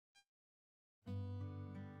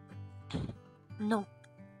No,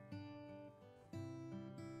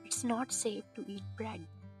 it's not safe to eat bread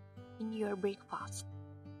in your breakfast.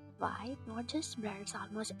 Why? Not just breads,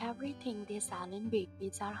 almost everything they sell in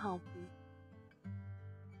bakeries are harmful.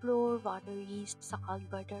 Flour, water, yeast, salt,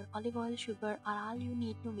 butter, olive oil, sugar are all you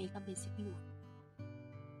need to make a basic loaf.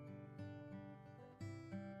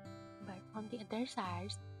 But on the other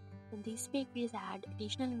side, these bakeries add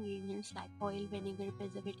additional ingredients like oil, vinegar,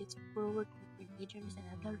 preservatives, flavor treatment agents, and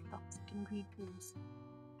other toxic ingredients.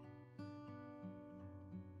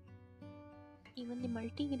 Even the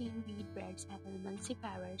multigrain wheat breads have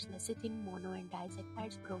emulsifiers, lecithin, mono and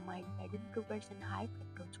disaccharides, bromide, added sugars, and high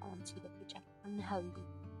fructose corn syrup, which are unhealthy.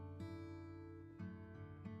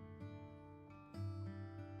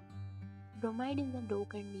 Bromide is a dough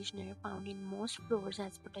conditioner found in most flours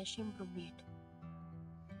as potassium bromate.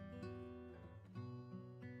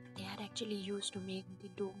 They are actually used to make the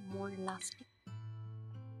dough more elastic.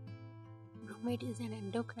 Bromide is an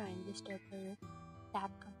endocrine disturber that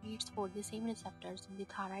competes for the same receptors in the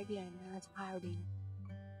thyroid gland as iodine.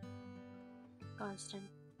 Constant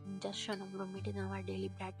ingestion of bromide in our daily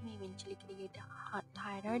bread may eventually create a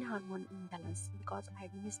thyroid hormone imbalance because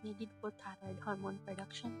iodine is needed for thyroid hormone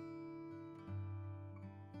production.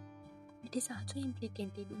 It is also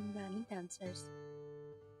implicated in many cancers.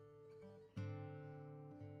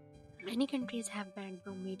 Many countries have banned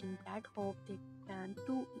bromide in bread. Hope they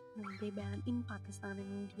ban in Pakistan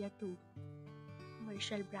and India too.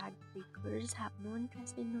 Commercial bread bakers have no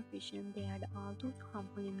interest in nutrition. They add all those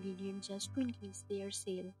harmful ingredients just to increase their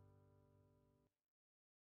sale.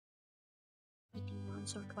 Eating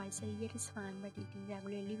once or twice a year is fine, but eating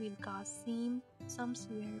regularly will cause some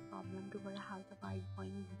severe problem to our health. Avoid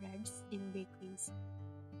buying breads in bakeries.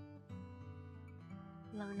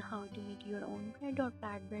 Learn how to make your own bread or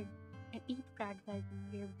flatbread and eat flatbread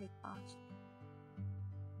in your breakfast.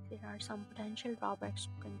 There are some potential drawbacks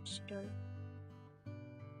to consider.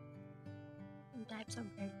 Some types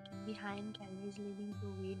of bread can be high in calories, leading to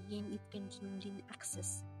weight gain if consumed in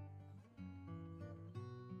excess.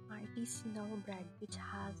 Artisanal bread, which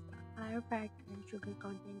has a higher fat and sugar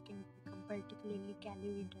content, can become particularly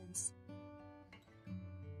calorie dense.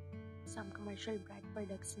 Some commercial bread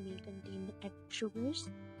products may contain added sugars.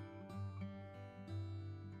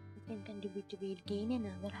 It can contribute to weight gain and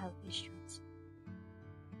other health issues.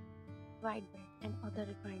 White bread and other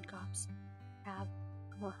refined carbs have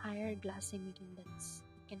a higher glycemic index.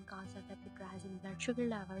 It can cause a rapid rise in blood sugar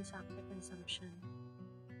levels after consumption.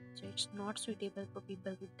 So it's not suitable for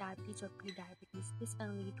people with diabetes or pre-diabetes. This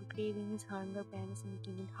can lead to cravings, hunger pangs,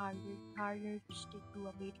 making it harder to stick to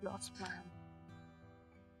a weight loss plan.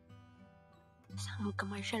 Some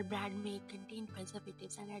commercial bread may contain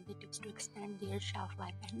preservatives and additives to extend their shelf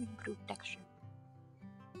life and improve texture.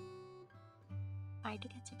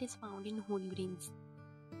 Phytic acid is found in whole grains.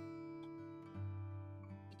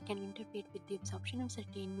 It can interfere with the absorption of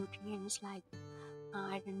certain nutrients like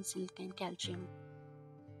iron, zinc, and calcium.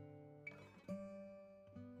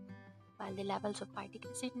 While the levels of phytic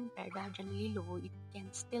acid in bread are generally low, it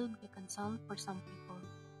can still be a concern for some people.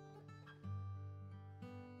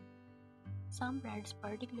 Some breads,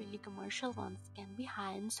 particularly commercial ones, can be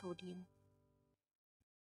high in sodium.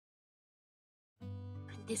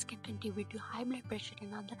 And this can contribute to high blood pressure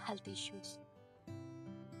and other health issues.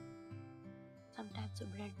 Some types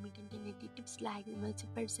of bread may contain additives like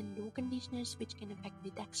emulsifiers and dough conditioners, which can affect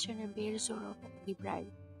the texture and appearance of the bread.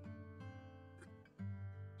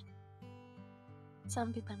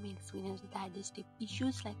 Some people may experience digestive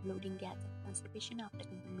issues like bloating, gas, and constipation after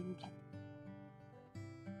consuming bread.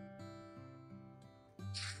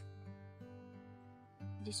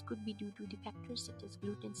 This could be due to the factors such as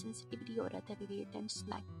gluten sensitivity or other irritants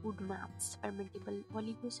like food maps, fermentable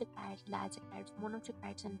oligosaccharides, disaccharides,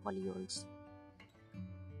 monosaccharides, and polyols.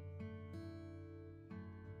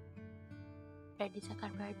 Bread is a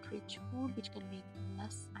carbohydrate-rich food which can make it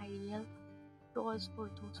less ideal choice for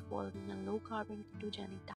those following a low-carb and ketogenic diet.